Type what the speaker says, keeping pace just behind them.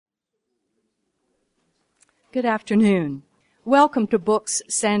Good afternoon. Welcome to Books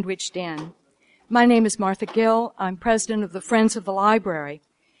Sandwiched In. My name is Martha Gill. I'm president of the Friends of the Library.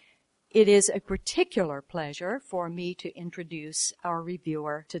 It is a particular pleasure for me to introduce our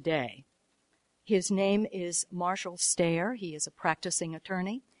reviewer today. His name is Marshall Steyer. He is a practicing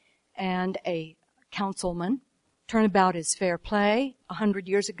attorney and a councilman. Turnabout is fair play. 100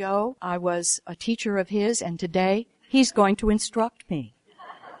 years ago, I was a teacher of his, and today he's going to instruct me.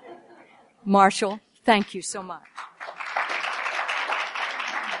 Marshall, thank you so much.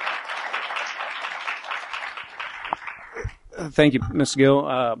 Thank you, Ms. Gill.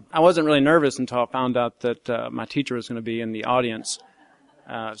 I wasn't really nervous until I found out that my teacher was going to be in the audience.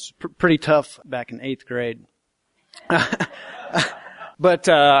 It's pretty tough back in 8th grade. But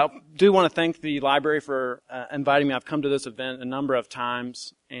do want to thank the library for inviting me. I've come to this event a number of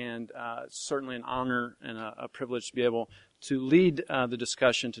times, and it's certainly an honor and a privilege to be able to lead the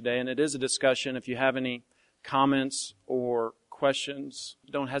discussion today. And it is a discussion. If you have any comments or questions,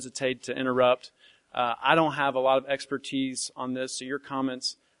 don't hesitate to interrupt. I don't have a lot of expertise on this, so your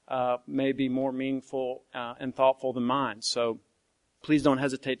comments may be more meaningful and thoughtful than mine. So please don't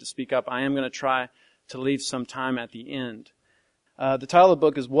hesitate to speak up. I am going to try to leave some time at the end. The title of the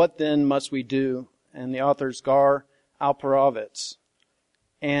book is What Then Must We Do? And the author is Gar Alperovitz.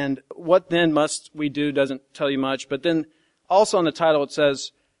 And what then must we do doesn't tell you much, but then also on the title it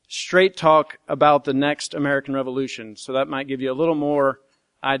says Straight Talk About the Next American Revolution. So that might give you a little more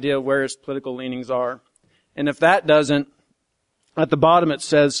idea of where his political leanings are. And if that doesn't, at the bottom it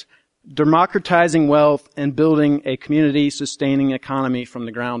says, democratizing wealth and building a community-sustaining economy from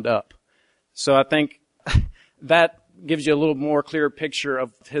the ground up. So I think that gives you a little more clear picture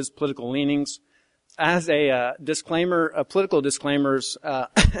of his political leanings. As a disclaimer, political disclaimers,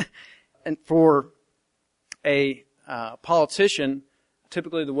 and for a politician,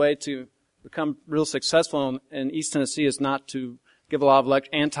 typically the way to become real successful in East Tennessee is not to give a lot of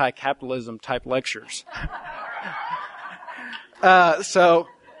anti-capitalism type lectures. So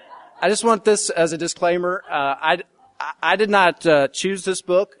I just want this as a disclaimer. I did not choose this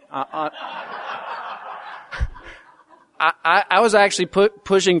book. I was actually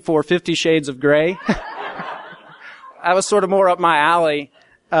pushing for 50 Shades of Grey. I was sort of more up my alley.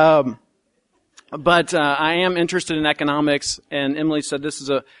 But I am interested in economics, and Emily said this is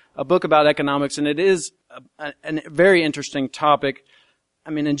a book about economics, and it is a very interesting topic. I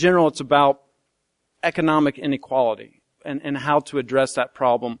mean, in general, it's about economic inequality and how to address that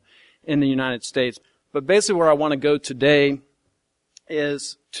problem in the United States. But basically where I want to go today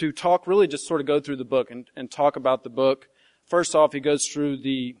is to talk, really just sort of go through the book and talk about the book. First off, he goes through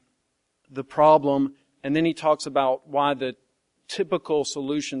the problem, and then he talks about why the typical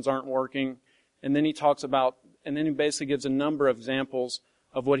solutions aren't working, and then he basically gives a number of examples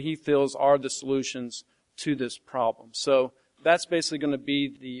of what he feels are the solutions to this problem. So that's basically going to be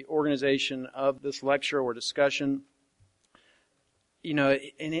the organization of this lecture or discussion. You know,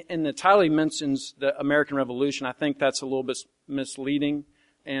 in the title he mentions the American Revolution. I think that's a little bit misleading,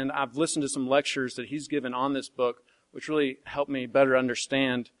 and I've listened to some lectures that he's given on this book, which really helped me better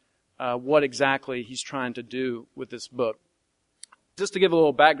understand what exactly he's trying to do with this book. Just to give a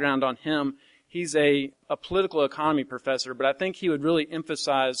little background on him, he's a political economy professor, but I think he would really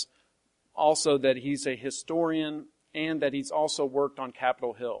emphasize also that he's a historian and that he's also worked on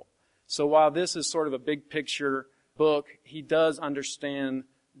Capitol Hill. So while this is sort of a big picture book, he does understand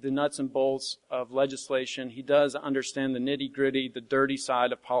the nuts and bolts of legislation. He does understand the nitty-gritty, the dirty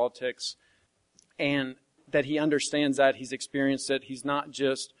side of politics, and that he understands that, he's experienced it. He's not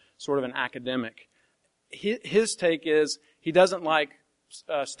just sort of an academic. His take is he doesn't like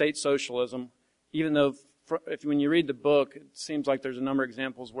state socialism, even though when you read the book, it seems like there's a number of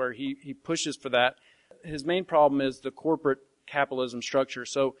examples where he pushes for that. His main problem is the corporate capitalism structure.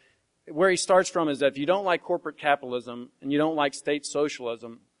 So where he starts from is that if you don't like corporate capitalism and you don't like state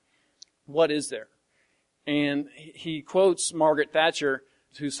socialism, what is there? And he quotes Margaret Thatcher,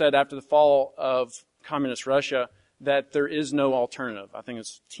 who said after the fall of communist Russia that there is no alternative. I think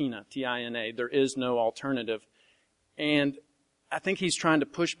it's Tina, T-I-N-A. There is no alternative. And I think he's trying to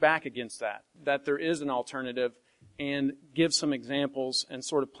push back against that there is an alternative, and give some examples and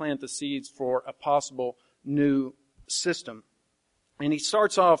sort of plant the seeds for a possible new system. And he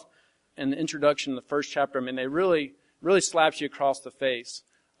starts off in the introduction, the first chapter. I mean, they really slaps you across the face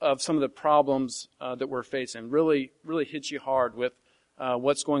of some of the problems that we're facing. Really hits you hard with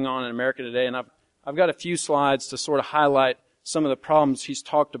what's going on in America today. And I've got a few slides to sort of highlight some of the problems he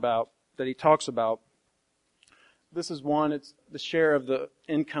talks about. This is one. It's the share of the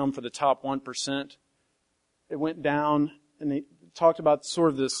income for the top 1%. It went down, and they talked about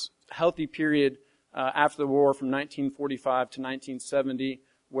sort of this healthy period after the war from 1945 to 1970,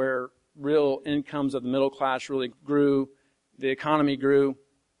 where real incomes of the middle class really grew, the economy grew.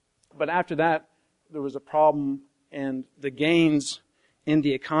 But after that, there was a problem, and the gains in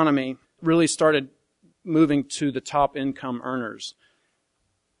the economy really started moving to the top income earners.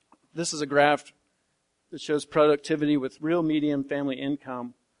 This is a graph that shows productivity with real median family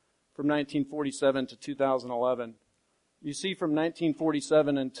income from 1947 to 2011. You see from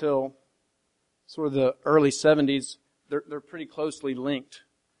 1947 until sort of the early 70s, they're pretty closely linked.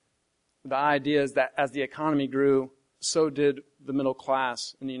 The idea is that as the economy grew, so did the middle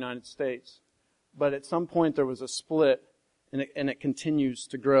class in the United States. But at some point there was a split, and it continues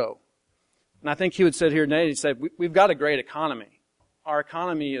to grow. And I think he would sit here today and he said, we've got a great economy. Our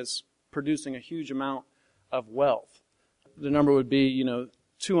economy is producing a huge amount of wealth. The number would be,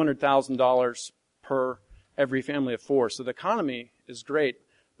 $200,000 per every family of four. So the economy is great,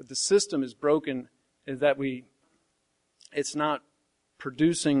 but the system is broken, is that it's not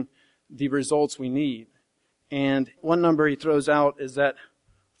producing the results we need. And one number he throws out is that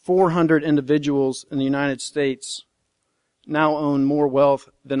 400 individuals in the United States now own more wealth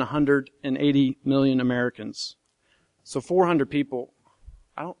than 180 million Americans. So 400 people.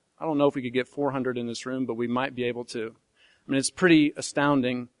 I don't know if we could get 400 in this room, but we might be able to. I mean, it's pretty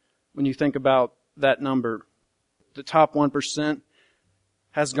astounding when you think about that number. The top 1%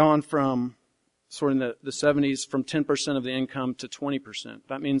 has gone from sort of in the 70s from 10% of the income to 20%.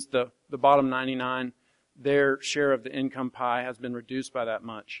 That means the bottom 99, their share of the income pie has been reduced by that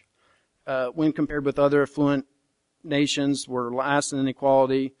much. When compared with other affluent nations, we're last in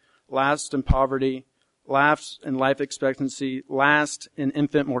inequality, last in poverty, last in life expectancy, last in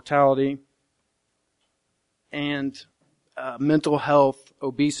infant mortality, and mental health,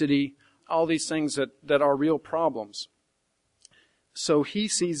 obesity, all these things that are real problems. So he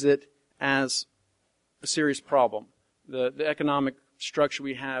sees it as a serious problem, the economic structure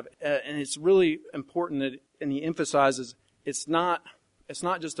we have, and it's really important that, and he emphasizes, it's not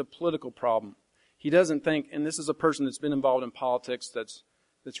just a political problem. He doesn't think, and this is a person that's been involved in politics,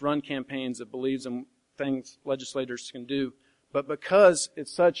 that's run campaigns, that believes in things legislators can do, but because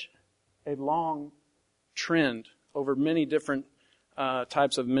it's such a long trend over many different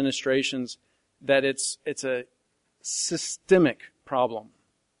types of administrations, that it's a systemic problem.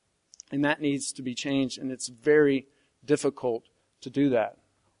 And that needs to be changed, and it's very difficult to do that.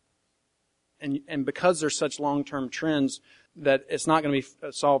 And because there's such long-term trends, that it's not going to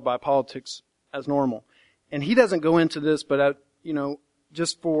be solved by politics as normal. And he doesn't go into this, but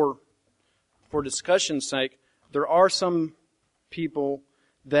just for discussion's sake, there are some people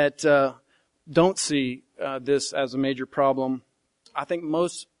that don't see this as a major problem. I think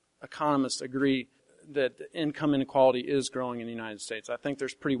most economists agree that income inequality is growing in the United States. I think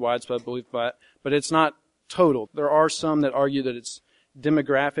there's pretty widespread belief by it, but it's not total. There are some that argue that it's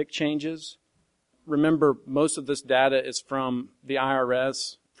demographic changes. Remember, most of this data is from the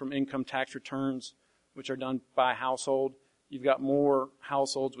IRS, from income tax returns, which are done by household. You've got more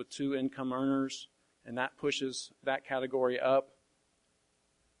households with 2 income earners, and that pushes that category up.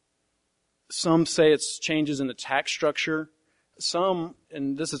 Some say it's changes in the tax structure. Some,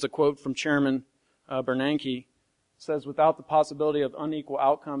 and this is a quote from Chairman Bernanke, says, without the possibility of unequal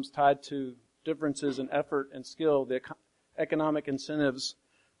outcomes tied to differences in effort and skill, the economic incentives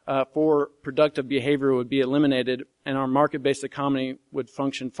for productive behavior would be eliminated, and our market-based economy would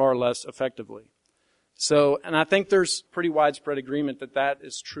function far less effectively. So, and I think there's pretty widespread agreement that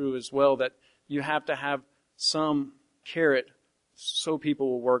is true as well, that you have to have some carrot so people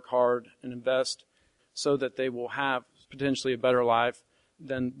will work hard and invest so that they will have potentially a better life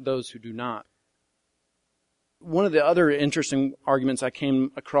than those who do not. One of the other interesting arguments I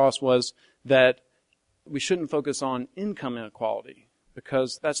came across was that we shouldn't focus on income inequality,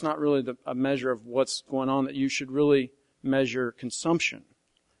 because that's not really a measure of what's going on, that you should really measure consumption.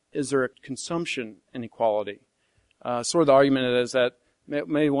 Is there a consumption inequality? Sort of the argument is that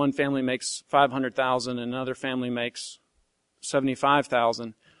maybe one family makes $500,000 and another family makes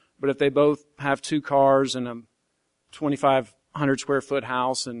 $75,000, but if they both have 2 cars and a 2,500 square foot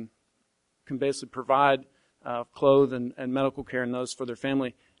house and can basically provide clothes and medical care and those for their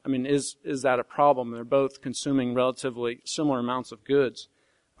family, I mean, is that a problem? They're both consuming relatively similar amounts of goods.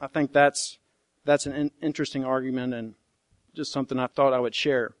 I think that's an interesting argument and just something I thought I would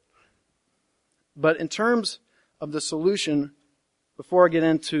share. But in terms of the solution, before I get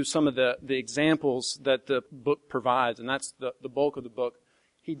into some of the examples that the book provides, and that's the bulk of the book,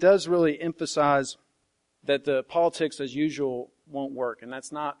 he does really emphasize that the politics as usual won't work, and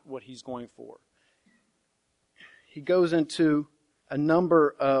that's not what he's going for. He goes into a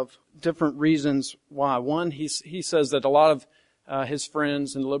number of different reasons why. One, he says that a lot of his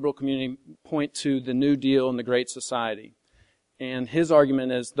friends in the liberal community point to the New Deal and the Great Society. And his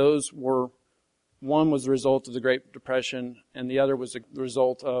argument is one was the result of the Great Depression, and the other was the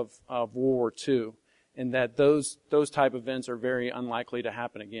result of World War II, and that those type of events are very unlikely to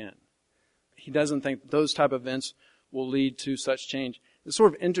happen again. He doesn't think those type of events will lead to such change. It's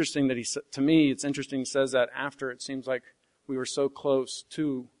sort of interesting that to me, it's interesting he says that after it seems like we were so close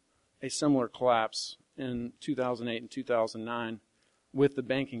to a similar collapse in 2008 and 2009 with the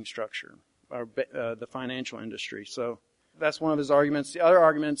banking structure, or the financial industry. So that's one of his arguments. The other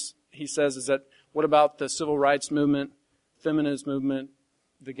arguments he says is that what about the civil rights movement, feminist movement,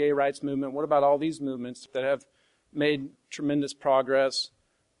 the gay rights movement? What about all these movements that have made tremendous progress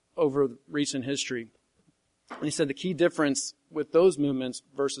over recent history? And he said the key difference with those movements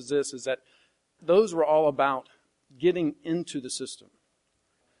versus this is that those were all about getting into the system.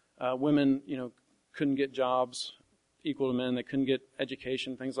 Women, couldn't get jobs equal to men. They couldn't get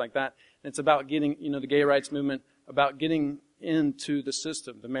education, things like that. And it's about getting, the gay rights movement, about getting into the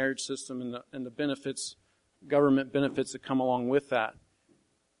system, the marriage system, and the benefits, government benefits that come along with that.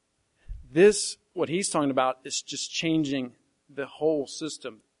 This, what he's talking about, is just changing the whole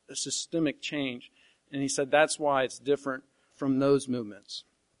system, a systemic change. And he said that's why it's different from those movements.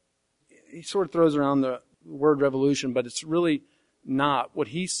 He sort of throws around the word revolution, but it's really not. What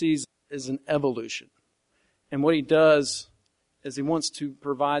he sees is an evolution. And what he does is he wants to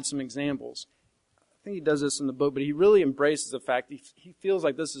provide some examples. I think he does this in the book, but he really embraces the fact that he feels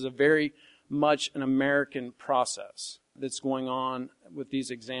like this is a very much an American process that's going on with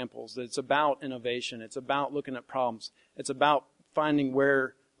these examples. That it's about innovation. It's about looking at problems. It's about finding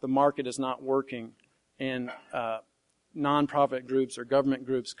where the market is not working and nonprofit groups or government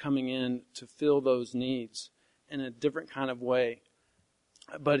groups coming in to fill those needs in a different kind of way.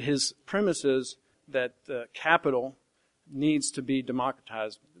 But his premise is that capital needs to be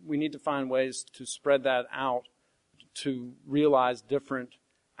democratized. We need to find ways to spread that out to realize different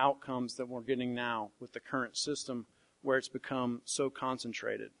outcomes that we're getting now with the current system where it's become so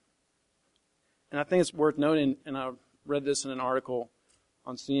concentrated. And I think it's worth noting, and I read this in an article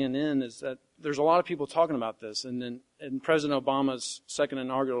on CNN, is that there's a lot of people talking about this. And then in President Obama's second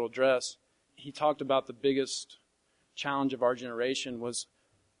inaugural address, he talked about the biggest challenge of our generation was,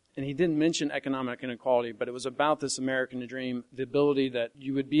 and he didn't mention economic inequality, but it was about this American dream, the ability that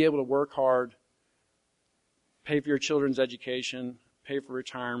you would be able to work hard, pay for your children's education, pay for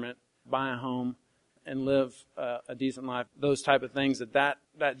retirement, buy a home, and live a decent life, those type of things,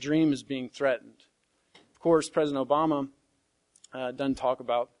 that dream is being threatened. Of course, President Obama doesn't talk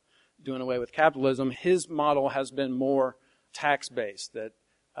about doing away with capitalism. His model has been more tax-based, that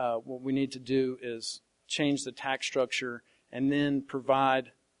what we need to do is change the tax structure and then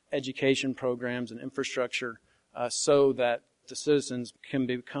provide education programs and infrastructure so that the citizens can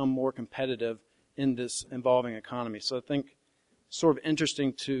become more competitive in this evolving economy. So I think sort of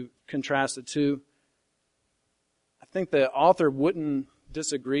interesting to contrast the two. I think the author wouldn't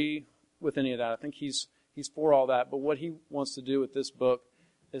disagree with any of that. I think he's for all that. But what he wants to do with this book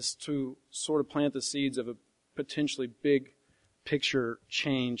is to sort of plant the seeds of a potentially big picture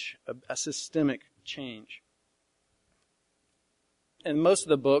change, a systemic change. And most of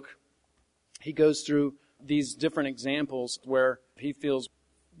the book, he goes through these different examples where he feels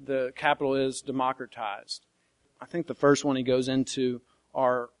the capital is democratized. I think the first one he goes into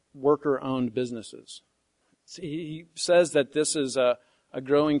are worker-owned businesses. He says that this is a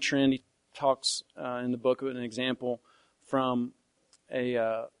growing trend. He talks in the book of an example from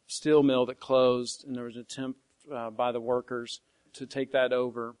a steel mill that closed, and there was an attempt by the workers to take that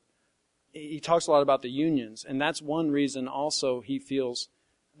over. He talks a lot about the unions, and that's one reason also he feels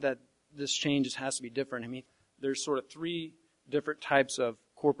that this change has to be different. I mean, there's sort of three different types of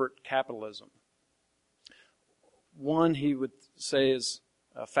corporate capitalism. One he would say is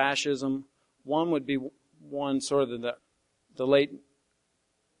fascism. One would be one sort of the late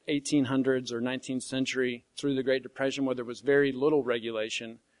 1800s or 19th century through the Great Depression, where there was very little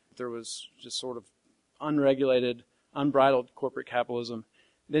regulation. There was just sort of unregulated, unbridled corporate capitalism.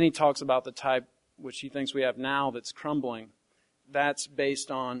 Then he talks about the type which he thinks we have now that's crumbling. That's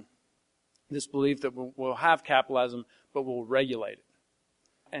based on this belief that we'll have capitalism, but we'll regulate it.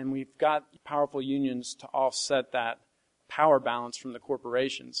 And we've got powerful unions to offset that power balance from the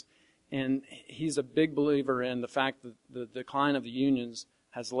corporations. And he's a big believer in the fact that the decline of the unions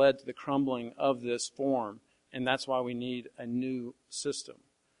has led to the crumbling of this form, and that's why we need a new system.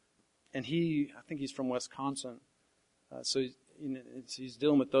 And I think he's from Wisconsin, so he's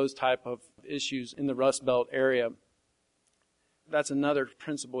dealing with those type of issues in the Rust Belt area. that's another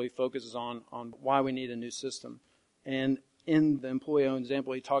principle he focuses on why we need a new system. And in the employee-owned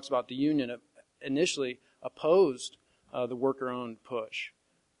example, he talks about the union initially opposed the worker-owned push.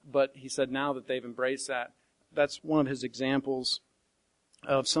 But he said now that they've embraced that, that's one of his examples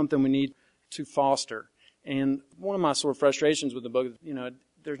of something we need to foster. And one of my sort of frustrations with the book is,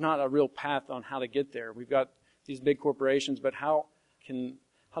 there's not a real path on how to get there. We've got these big corporations, but how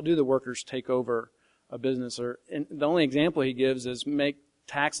do the workers take over a business? And the only example he gives is make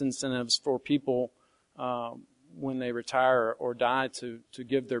tax incentives for people when they retire or die to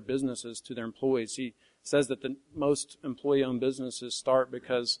give their businesses to their employees. He says that the most employee-owned businesses start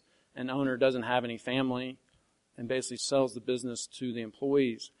because an owner doesn't have any family and basically sells the business to the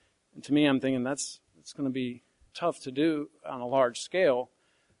employees. And to me, I'm thinking it's going to be tough to do on a large scale.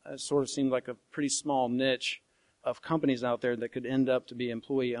 It sort of seemed like a pretty small niche of companies out there that could end up to be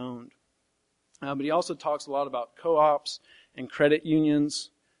employee-owned. But he also talks a lot about co-ops and credit unions.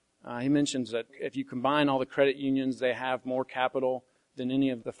 He mentions that if you combine all the credit unions, they have more capital than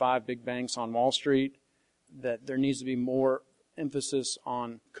any of the 5 big banks on Wall Street, that there needs to be more emphasis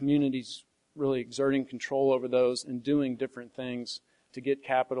on communities really exerting control over those and doing different things to get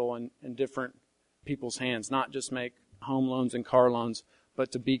capital in different people's hands, not just make home loans and car loans,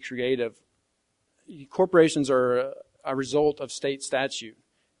 but to be creative. Corporations are a result of state statute,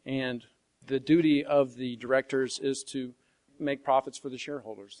 and the duty of the directors is to make profits for the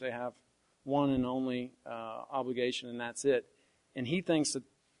shareholders. They have one and only obligation, and that's it. And he thinks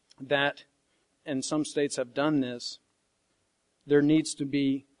that, and some states have done this, there needs to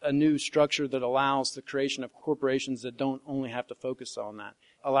be a new structure that allows the creation of corporations that don't only have to focus on that,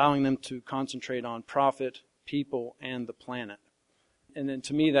 allowing them to concentrate on profit, people, and the planet. And then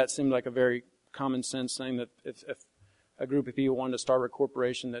to me, that seemed like a very common sense thing, that if a group of people wanted to start a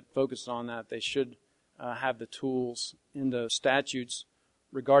corporation that focused on that, they should have the tools in the statutes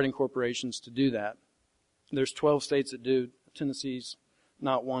regarding corporations to do that. There's 12 states that do. Tennessee's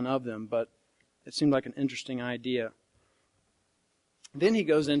not one of them, but it seemed like an interesting idea. Then he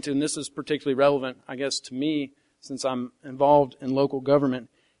goes into, and this is particularly relevant, I guess, to me, since I'm involved in local government,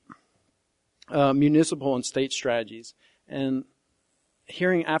 municipal and state strategies. And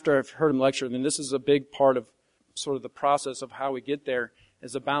hearing, after I've heard him lecture, then this is a big part of sort of the process of how we get there,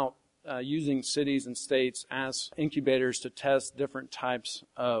 is about using cities and states as incubators to test different types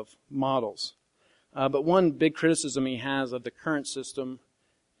of models. But one big criticism he has of the current system,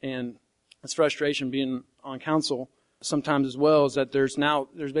 and his frustration being on council sometimes as well, is that there's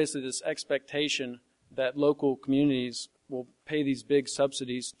basically this expectation that local communities will pay these big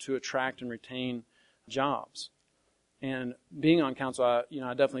subsidies to attract and retain jobs. And being on council, I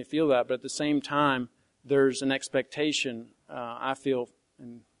definitely feel that. But at the same time, there's an expectation, I feel,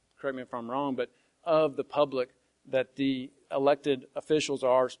 and correct me if I'm wrong, but of the public, that the elected officials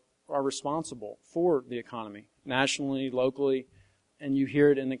are responsible for the economy, nationally, locally, and you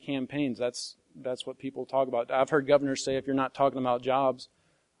hear it in the campaigns. That's what people talk about. I've heard governors say, if you're not talking about jobs,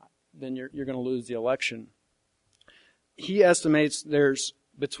 then you're going to lose the election. He estimates there's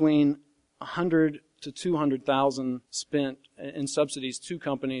between 100 to 200,000 spent in subsidies to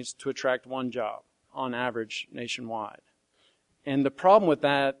companies to attract one job on average nationwide. And the problem with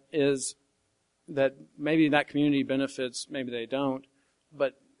that is that maybe that community benefits, maybe they don't,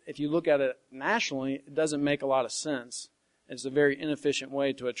 but if you look at it nationally, it doesn't make a lot of sense. It's a very inefficient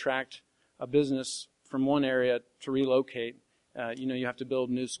way to attract a business from one area to relocate. You have to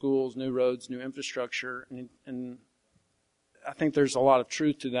build new schools, new roads, new infrastructure, and I think there's a lot of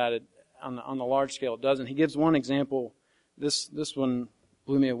truth to that. On the large scale, it doesn't. He gives one example. This one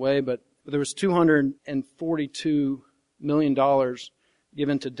blew me away, but there was $242 million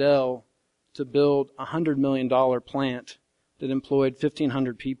given to Dell to build a $100 million plant that employed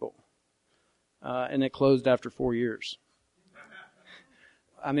 1,500 people, and it closed after 4 years.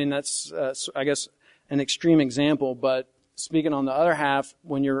 I mean, that's, I guess, an extreme example, but speaking on the other half,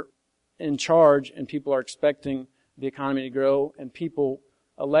 when you're in charge and people are expecting the economy to grow and people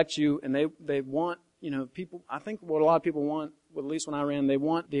elect you and they want, people, I think what a lot of people want, at least when I ran, they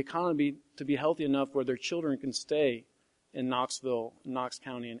want the economy to be healthy enough where their children can stay in Knoxville, Knox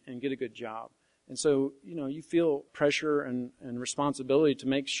County, and get a good job. And so, you feel pressure and responsibility to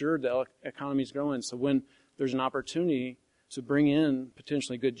make sure the economy is growing. So when there's an opportunity to bring in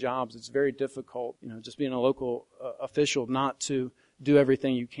potentially good jobs, it's very difficult, just being a local official, not to do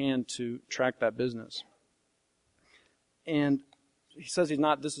everything you can to track that business. And he says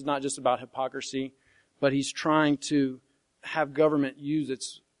this is not just about hypocrisy, but he's trying to have government use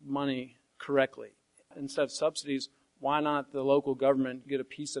its money correctly. Instead of subsidies, why not the local government get a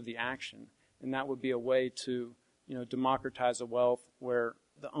piece of the action? And that would be a way to, democratize the wealth where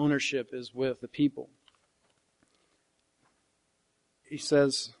the ownership is with the people. He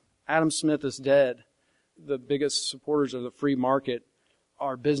says, Adam Smith is dead. The biggest supporters of the free market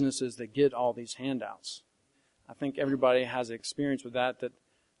are businesses that get all these handouts. I think everybody has experience with that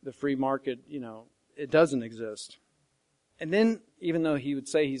the free market, it doesn't exist. And then, even though he would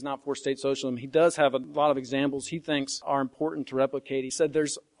say he's not for state socialism, he does have a lot of examples he thinks are important to replicate. He said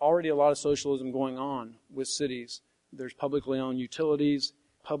there's already a lot of socialism going on with cities. There's publicly owned utilities,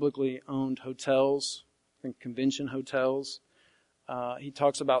 publicly owned hotels, and convention hotels. He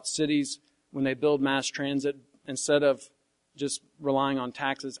talks about cities, when they build mass transit, instead of just relying on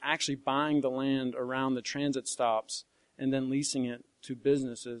taxes, actually buying the land around the transit stops and then leasing it to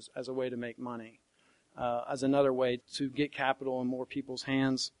businesses as a way to make money. As another way to get capital in more people's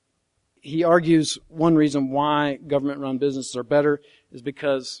hands. He argues one reason why government-run businesses are better is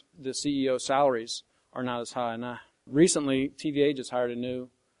because the CEO salaries are not as high. And recently, TVA just hired a new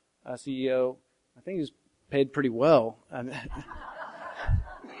CEO. I think he's paid pretty well.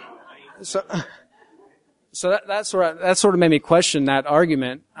 So that sort of made me question that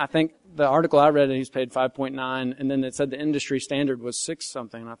argument. I think the article I read, he's paid 5.9, and then it said the industry standard was 6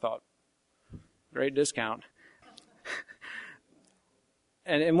 something. And I thought, great discount.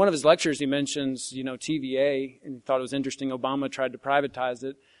 And in one of his lectures, he mentions, TVA, and he thought it was interesting. Obama tried to privatize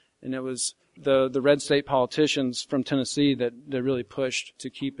it, and it was the red state politicians from Tennessee that really pushed to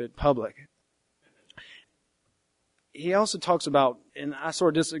keep it public. He also talks about, and I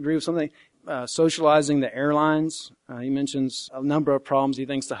sort of disagree with something, socializing the airlines. He mentions a number of problems. He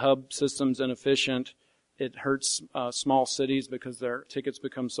thinks the hub system's inefficient. It hurts small cities because their tickets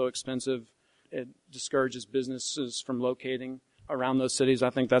become so expensive. It discourages businesses from locating around those cities. I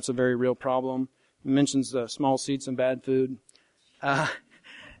think that's a very real problem. He mentions the small seats and bad food.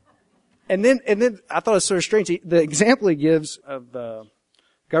 And then I thought it was sort of strange. The example he gives of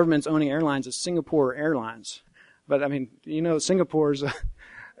governments owning airlines is Singapore Airlines. But Singapore is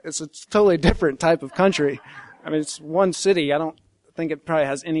it's a totally different type of country. It's one city. I don't think it probably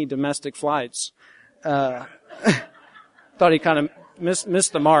has any domestic flights. Thought he kind of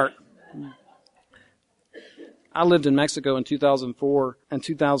missed the mark. I lived in Mexico in 2004 and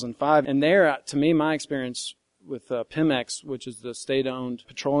 2005, and there, to me, my experience with Pemex, which is the state-owned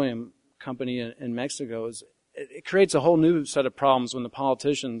petroleum company in Mexico, is it creates a whole new set of problems when the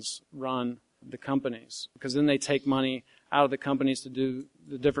politicians run the companies, because then they take money out of the companies to do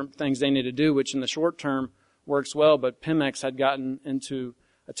the different things they need to do, which in the short term works well, but Pemex had gotten into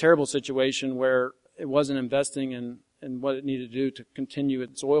a terrible situation where it wasn't investing in what it needed to do to continue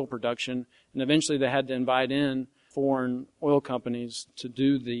its oil production. And eventually they had to invite in foreign oil companies to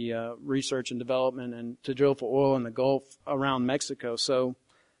do the research and development and to drill for oil in the Gulf around Mexico. So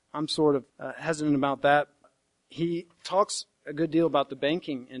I'm sort of hesitant about that. He talks a good deal about the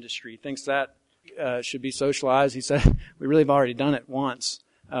banking industry. He thinks that should be socialized. He said, we really have already done it once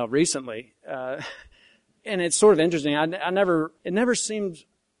recently. And it's sort of interesting. It never seemed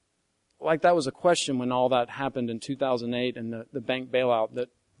like that was a question when all that happened in 2008 and the bank bailout, that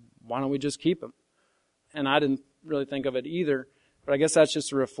why don't we just keep them? And I didn't really think of it either, but I guess that's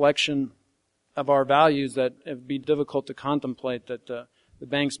just a reflection of our values, that it would be difficult to contemplate that the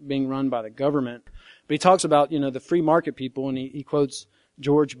banks being run by the government. But he talks about, the free market people, and he quotes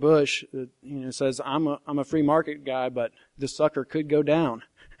George Bush, that, says, I'm a free market guy, but this sucker could go down.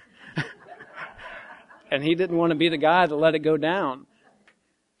 And he didn't want to be the guy to let it go down.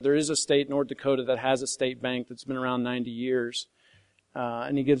 There is a state, North Dakota, that has a state bank that's been around 90 years.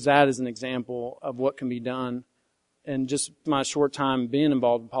 And he gives that as an example of what can be done. And just my short time being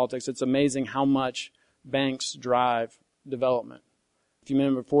involved in politics, it's amazing how much banks drive development. If you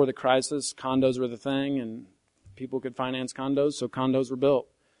remember, before the crisis, condos were the thing, and people could finance condos, so condos were built.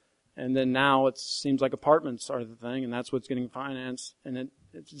 And then now it seems like apartments are the thing, and that's what's getting financed. And it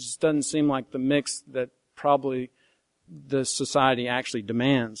just doesn't seem like the mix that probably the society actually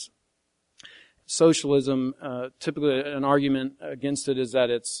demands. Socialism, typically an argument against it is that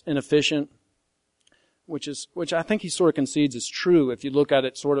it's inefficient, which I think he sort of concedes is true if you look at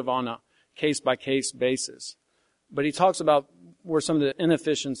it sort of on a case-by-case basis. But he talks about where some of the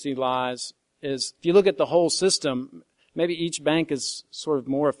inefficiency lies is, if you look at the whole system, maybe each bank is sort of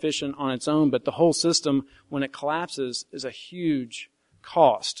more efficient on its own, but the whole system, when it collapses, is a huge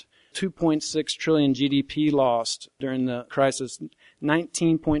cost. 2.6 trillion GDP lost during the crisis.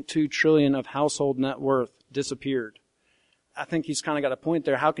 19.2 trillion of household net worth disappeared. I think he's kind of got a point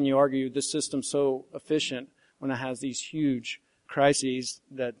there. How can you argue this system's so efficient when it has these huge crises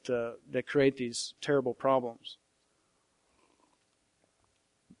that create these terrible problems?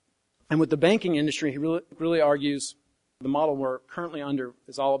 And with the banking industry, he really argues the model we're currently under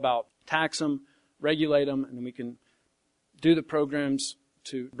is all about tax them, regulate them, and then we can do the programs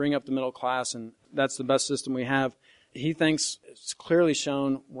to bring up the middle class, and that's the best system we have. He thinks it's clearly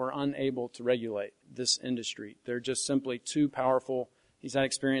shown we're unable to regulate this industry. They're just simply too powerful. He's had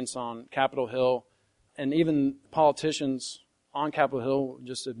experience on Capitol Hill, and even politicians on Capitol Hill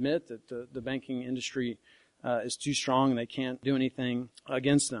just admit that the banking industry is too strong and they can't do anything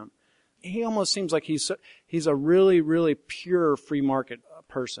against them. He almost seems like he's a really, really pure free market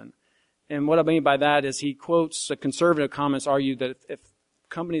person. And what I mean by that is he quotes the conservative comments argue that if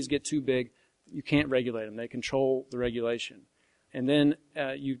companies get too big, you can't regulate them. They control the regulation. And then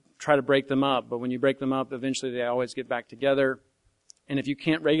you try to break them up. But when you break them up, eventually they always get back together. And if you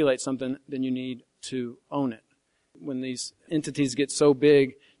can't regulate something, then you need to own it. When these entities get so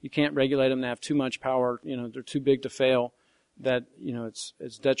big, you can't regulate them. They have too much power. They're too big to fail. That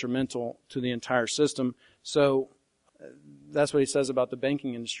it's detrimental to the entire system. So that's what he says about the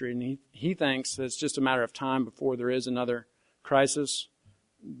banking industry. And he thinks that it's just a matter of time before there is another crisis.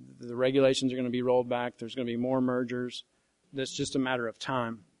 The regulations are going to be rolled back. There's going to be more mergers. That's just a matter of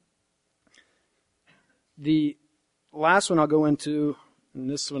time. The last one I'll go into, and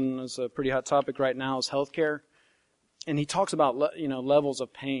this one is a pretty hot topic right now, is healthcare. And he talks about levels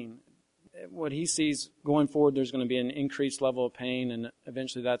of pain. What he sees going forward, there's going to be an increased level of pain, and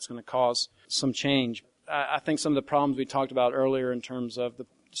eventually that's going to cause some change. I think some of the problems we talked about earlier in terms of the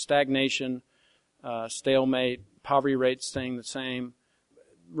stagnation, stalemate, poverty rates staying the same,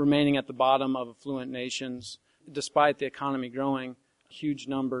 remaining at the bottom of affluent nations, despite the economy growing, huge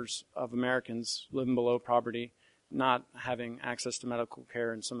numbers of Americans living below poverty, not having access to medical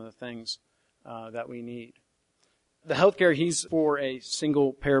care and some of the things that we need. The healthcare, he's for a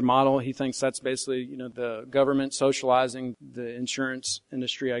single-payer model. He thinks that's basically, the government socializing the insurance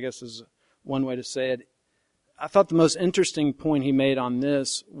industry, I guess is one way to say it. I thought the most interesting point he made on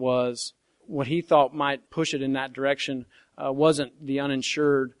this was what he thought might push it in that direction wasn't the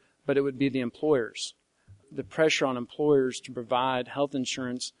uninsured, but it would be the employers. The pressure on employers to provide health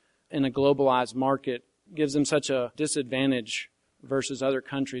insurance in a globalized market gives them such a disadvantage versus other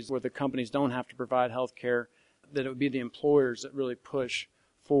countries where the companies don't have to provide health care, that it would be the employers that really push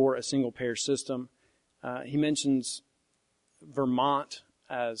for a single-payer system. He mentions Vermont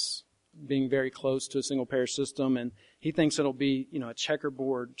as being very close to a single-payer system, and he thinks it'll be, a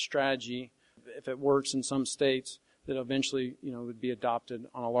checkerboard strategy, if it works in some states, that eventually, would be adopted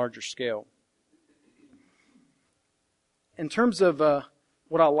on a larger scale. In terms of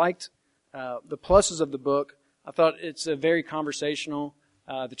what I liked, the pluses of the book, I thought it's very conversational.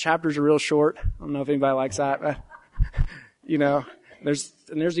 The chapters are real short. I don't know if anybody likes that, but,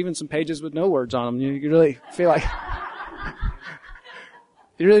 there's even some pages with no words on them. You really feel like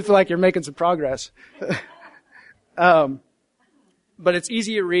you're making some progress. But it's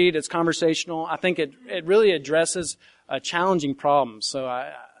easy to read. It's conversational. I think it really addresses a challenging problem. So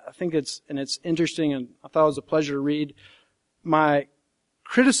I think it's interesting, and I thought it was a pleasure to read. My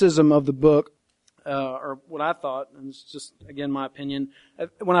criticism of the book, or what I thought, and it's just, again, my opinion.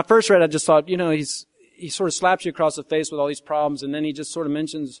 When I first read it, I just thought, he sort of slaps you across the face with all these problems, and then he just sort of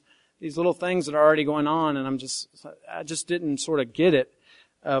mentions these little things that are already going on, and I just didn't sort of get it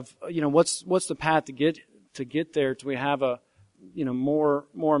of, what's the path to get there till we have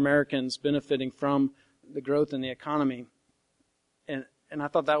more Americans benefiting from the growth in the economy. And I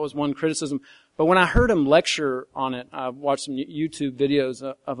thought that was one criticism. But when I heard him lecture on it, I watched some YouTube videos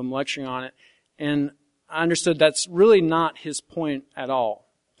of him lecturing on it, and I understood that's really not his point at all.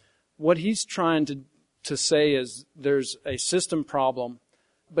 What he's trying to say is there's a system problem,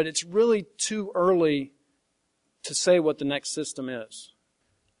 but it's really too early to say what the next system is.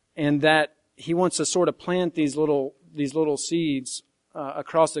 And that he wants to sort of plant these little seeds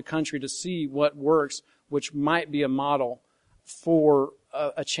across the country to see what works, which might be a model for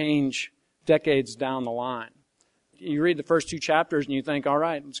a change decades down the line. You read the first two chapters and you think, all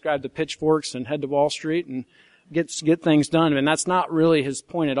right, let's grab the pitchforks and head to Wall Street and get things done. And that's not really his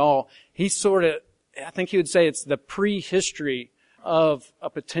point at all. I think he would say it's the prehistory of a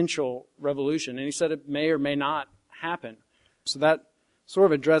potential revolution. And he said it may or may not happen. So that sort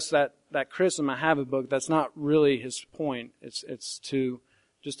of addressed that criticism I have of the book. That's not really his point. It's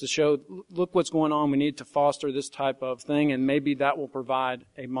just to show, look what's going on. We need to foster this type of thing, and maybe that will provide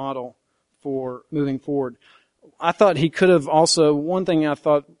a model for moving forward. I thought he could have also, one thing I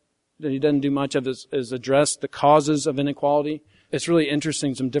thought that he doesn't do much of is address the causes of inequality. It's really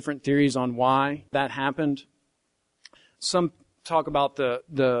interesting, some different theories on why that happened. Some talk about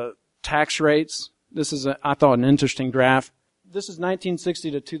the tax rates. This is, I thought, an interesting graph. this is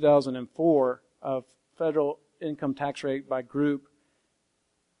 1960 to 2004 of federal income tax rate by group.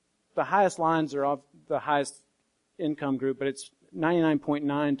 The highest lines are of the highest income group, but it's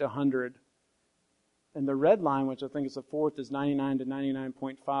 99.9 to 100. And the red line, which I think is the fourth, is 99 to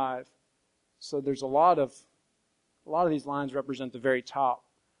 99.5. So there's a lot of these lines represent the very top.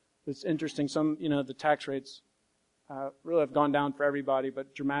 It's interesting. Some, the tax rates really have gone down for everybody,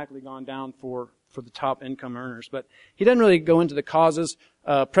 but dramatically gone down for the top income earners. But he doesn't really go into the causes.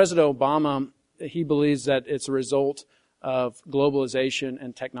 President Obama, he believes that it's a result of globalization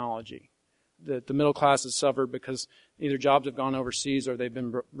and technology. The middle class has suffered because either jobs have gone overseas or they've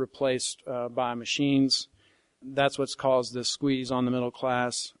been replaced by machines. That's what's caused this squeeze on the middle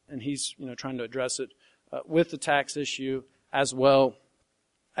class, and he's trying to address it with the tax issue as well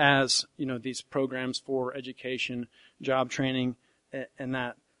as these programs for education, job training, and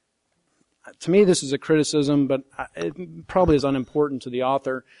that. To me, this is a criticism, but it probably is unimportant to the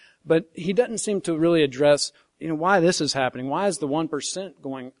author. But he doesn't seem to really address why this is happening. Why is the 1%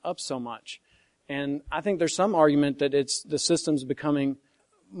 going up so much? And I think there's some argument that it's the system's becoming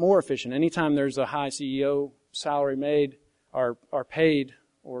more efficient. Anytime there's a high CEO salary made or paid,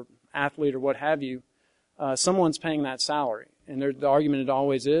 or athlete or what have you, someone's paying that salary. And the argument it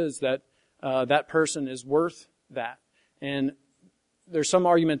always is that that person is worth that. And there's some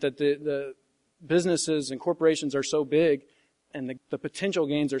argument that the businesses and corporations are so big and the potential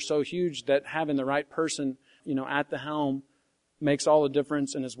gains are so huge that having the right person, at the helm makes all the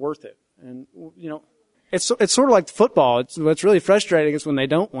difference and is worth it. And, it's sort of like football. What's really frustrating is when they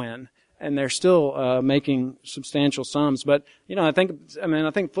don't win and they're still making substantial sums. But, I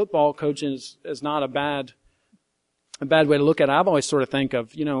think football coaching is not a bad way to look at it. I've always sort of think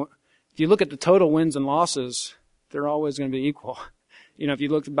of, if you look at the total wins and losses, they're always going to be equal. If you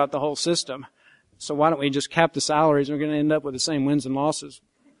look about the whole system. So why don't we just cap the salaries and we're going to end up with the same wins and losses?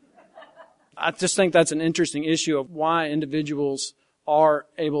 I just think that's an interesting issue of why individuals are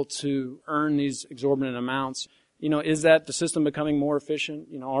able to earn these exorbitant amounts. Is that the system becoming more efficient?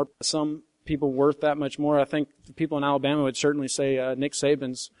 Are some people worth that much more? I think the people in Alabama would certainly say Nick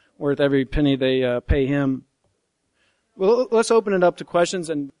Saban's worth every penny they pay him. Well, let's open it up to questions.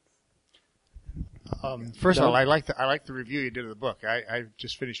 And first of all, I like the review you did of the book. I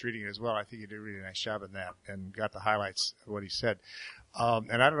just finished reading it as well. I think you did a really nice job in that and got the highlights of what he said.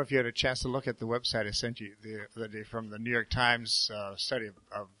 And I don't know if you had a chance to look at the website I sent you from the New York Times study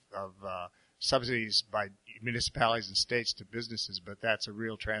of subsidies by municipalities and states to businesses, but that's a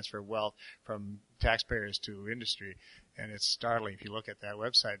real transfer of wealth from taxpayers to industry, and it's startling if you look at that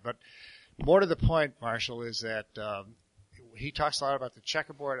website. But more to the point, Marshall, is that he talks a lot about the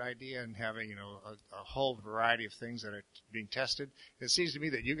checkerboard idea and having, a whole variety of things that are being tested. It seems to me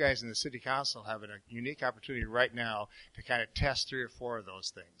that you guys in the city council have a unique opportunity right now to kind of test 3 or 4 of those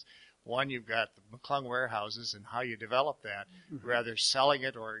things. One, you've got the McClung warehouses and how you develop that, rather selling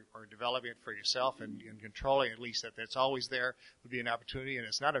it or developing it for yourself and controlling at least that it's always there would be an opportunity. And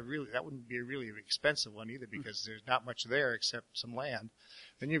that wouldn't be a really expensive one either because there's not much there except some land.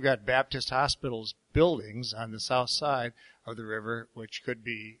 Then you've got Baptist Hospital's buildings on the south side of the river, which could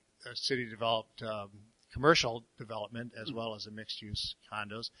be a city-developed commercial development as well as a mixed-use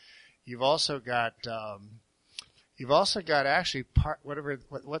condos. You've also got actually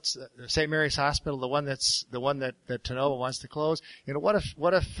what's the St. Mary's Hospital, the one that Tanoa wants to close.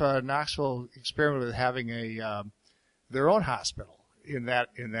 What if Knoxville experimented with having their own hospital in that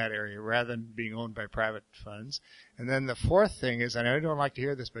area rather than being owned by private funds? And then the fourth thing is, and I don't like to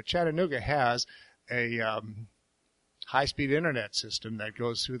hear this, but Chattanooga has a high-speed internet system that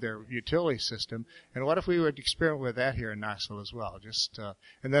goes through their utility system. And what if we would experiment with that here in Knoxville as well?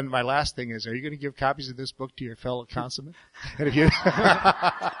 And then my last thing is, are you going to give copies of this book to your fellow councilmen? And if you,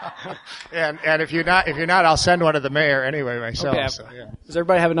 and if you're not, I'll send one to the mayor anyway myself. Okay. So, yeah. Does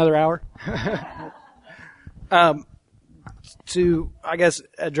everybody have another hour? To, I guess,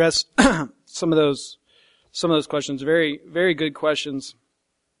 address some of those questions. Very, very good questions.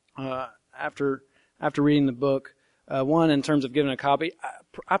 After reading the book. One, in terms of giving a copy,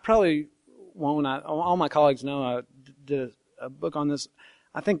 I probably won't. All my colleagues know I did a book on this.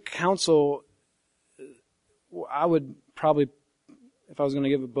 I think council, I would probably, if I was going to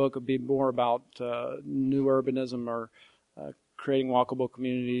give a book, it would be more about new urbanism or creating walkable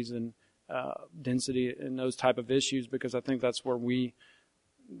communities and density and those type of issues, because I think that's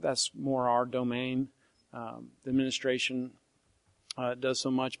more our domain. The administration does so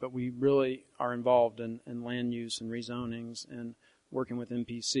much, but we really are involved in land use and rezonings and working with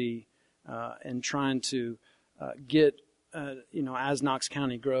MPC and trying to get, as Knox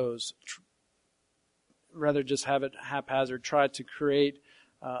County grows, rather just have it haphazard, try to create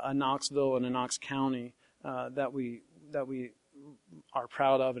a Knoxville and a Knox County that we are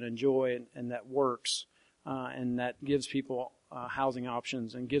proud of and enjoy, and that works, and that gives people housing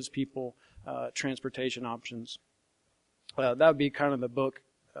options and gives people transportation options. That would be kind of the book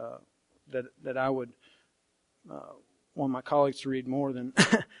that I would want my colleagues to read more than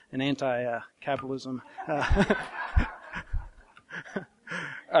an anti-capitalism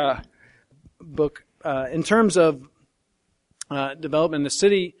book. In terms of development, the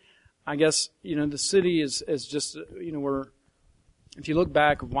city, I guess, the city is just, if you look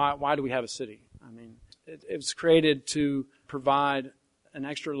back, why do we have a city? I mean, it was created to provide an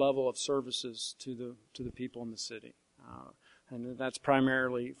extra level of services to the people in the city. And that's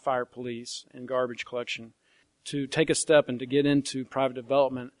primarily fire, police, and garbage collection. To take a step and to get into private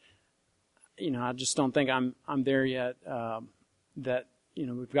development, I just don't think I'm there yet. That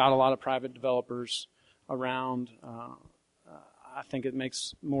we've got a lot of private developers around. I think it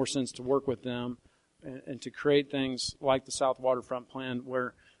makes more sense to work with them and to create things like the South Waterfront Plan,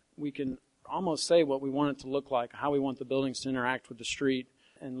 where we can almost say what we want it to look like, how we want the buildings to interact with the street,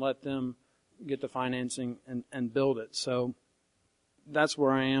 and let them get the financing and build it. So that's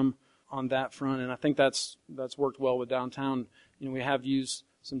where I am on that front, and I think that's worked well with downtown. We have used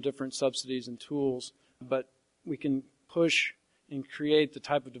some different subsidies and tools, but we can push and create the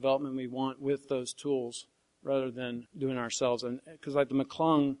type of development we want with those tools rather than doing it ourselves. And because like the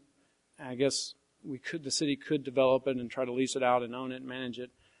McClung, I guess the city could develop it and try to lease it out and own it and manage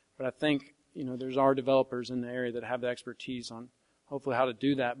it. But I think, there's our developers in the area that have the expertise on hopefully how to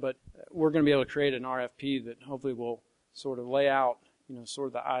do that. But we're going to be able to create an RFP that hopefully will sort of lay out, sort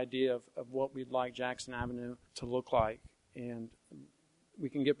of the idea of what we'd like Jackson Avenue to look like. And we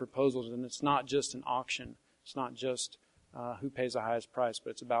can get proposals, and it's not just an auction. It's not just who pays the highest price, but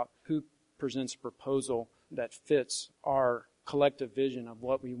it's about who presents a proposal that fits our collective vision of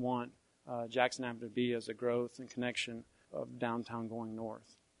what we want Jackson Avenue to be as a growth and connection of downtown going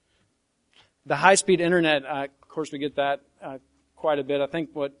north. The high-speed internet, of course, we get that quite a bit. I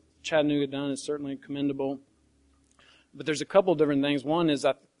think what Chattanooga done is certainly commendable. But there's a couple different things. One is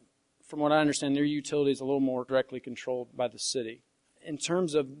that, from what I understand, their utility is a little more directly controlled by the city. In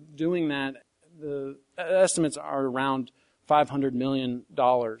terms of doing that, the estimates are around $500 million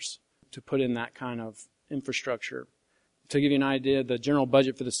to put in that kind of infrastructure. To give you an idea, the general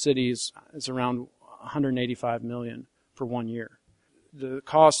budget for the city is around $185 million for 1 year. The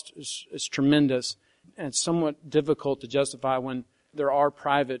cost is tremendous, and it's somewhat difficult to justify when there are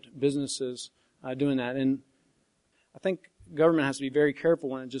private businesses doing that. And I think government has to be very careful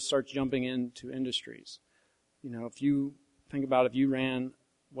when it just starts jumping into industries. If you think about if you ran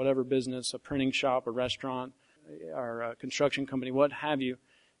whatever business, a printing shop, a restaurant, or a construction company, what have you,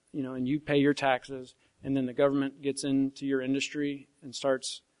 and you pay your taxes, and then the government gets into your industry and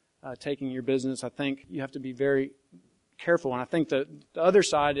starts taking your business, I think you have to be very careful. And I think the other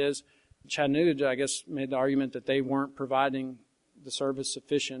side is Chattanooga, I guess, made the argument that they weren't providing the service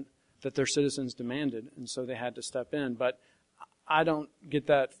sufficient that their citizens demanded, and so they had to step in. But I don't get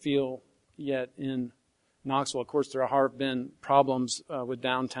that feel yet in Knoxville. Of course, there have been problems with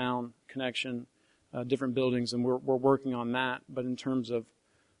downtown connection, different buildings, and we're working on that. But in terms of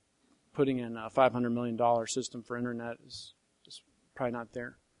putting in a $500 million system for internet is probably not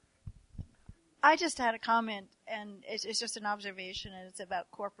there. I just had a comment, and it's just an observation, and it's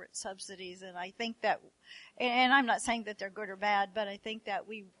about corporate subsidies. And I think that, and I'm not saying that they're good or bad, but I think that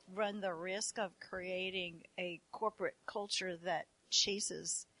we run the risk of creating a corporate culture that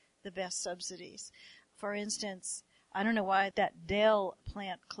chases the best subsidies. For instance, I don't know why that Dell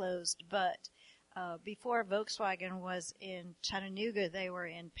plant closed, but before Volkswagen was in Chattanooga, they were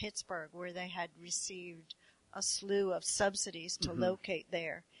in Pittsburgh, where they had received a slew of subsidies to locate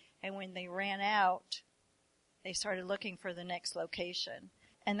there. And when they ran out, they started looking for the next location,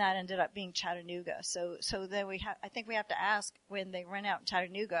 and that ended up being Chattanooga. So then I think we have to ask, when they run out in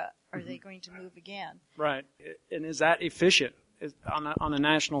Chattanooga, are they going to move again? Right. And is that efficient? On a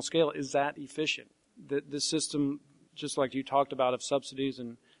national scale, is that efficient? The system, just like you talked about, of subsidies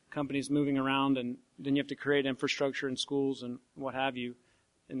and companies moving around, and then you have to create infrastructure in schools and what have you,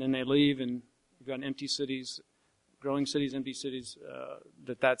 and then they leave, and you've got empty cities, growing cities, empty cities,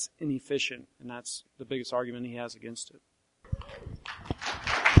 that's inefficient, and that's the biggest argument he has against it.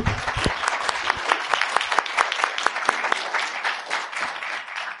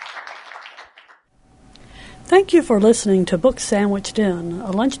 Thank you for listening to Books Sandwiched In,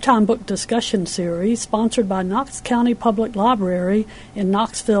 a lunchtime book discussion series sponsored by Knox County Public Library in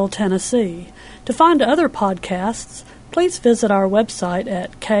Knoxville, Tennessee. To find other podcasts, please visit our website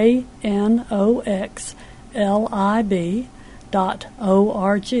at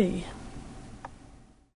knoxlib.org.